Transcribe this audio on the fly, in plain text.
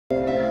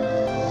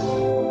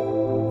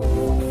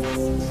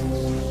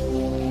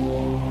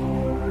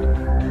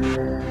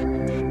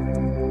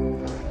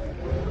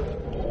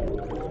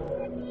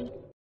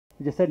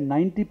Just said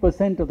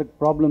 90% of the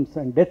problems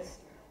and deaths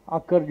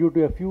occur due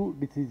to a few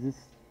diseases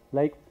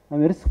like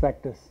risk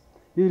factors.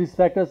 These risk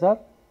factors are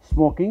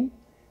smoking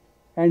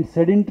and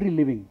sedentary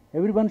living.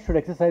 Everyone should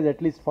exercise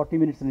at least 40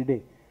 minutes in a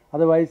day.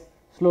 Otherwise,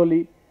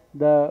 slowly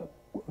the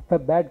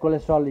bad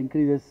cholesterol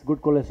increases, good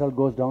cholesterol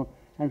goes down,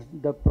 and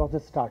the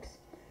process starts.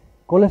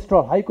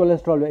 Cholesterol, high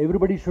cholesterol,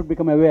 everybody should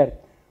become aware.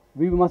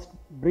 We must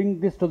bring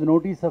this to the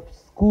notice of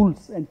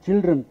schools and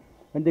children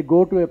when they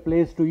go to a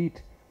place to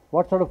eat,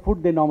 what sort of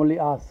food they normally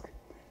ask.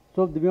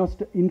 So we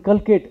must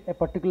inculcate a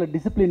particular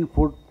discipline in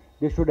food.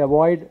 They should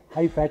avoid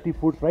high fatty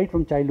foods right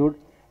from childhood,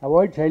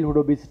 avoid childhood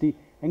obesity,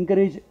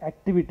 encourage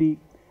activity,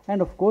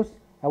 and of course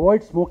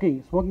avoid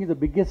smoking. Smoking is the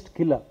biggest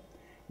killer.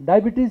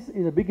 Diabetes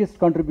is the biggest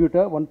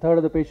contributor. 1/3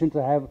 of the patients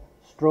have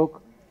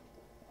stroke,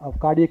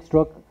 cardiac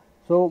stroke.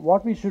 So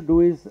what we should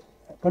do is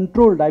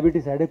control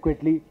diabetes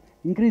adequately,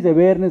 increase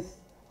awareness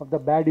of the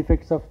bad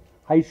effects of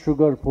high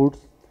sugar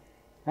foods,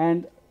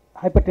 and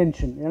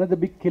hypertension, another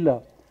big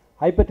killer.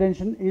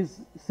 Hypertension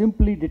is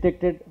simply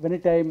detected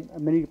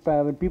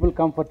when people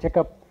come for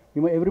checkup.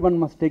 Everyone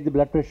must take the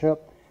blood pressure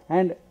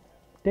and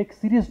take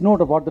serious note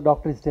of what the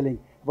doctor is telling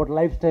about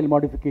lifestyle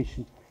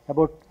modification,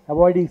 about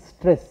avoiding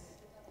stress.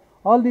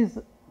 All these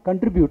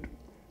contribute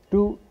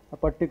to a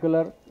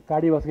particular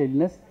cardiovascular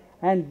illness,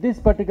 and this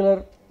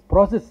particular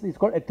process is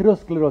called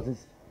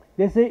atherosclerosis.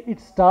 They say it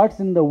starts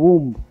in the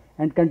womb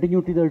and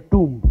continues to the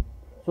tomb.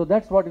 So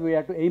that's what we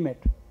have to aim at.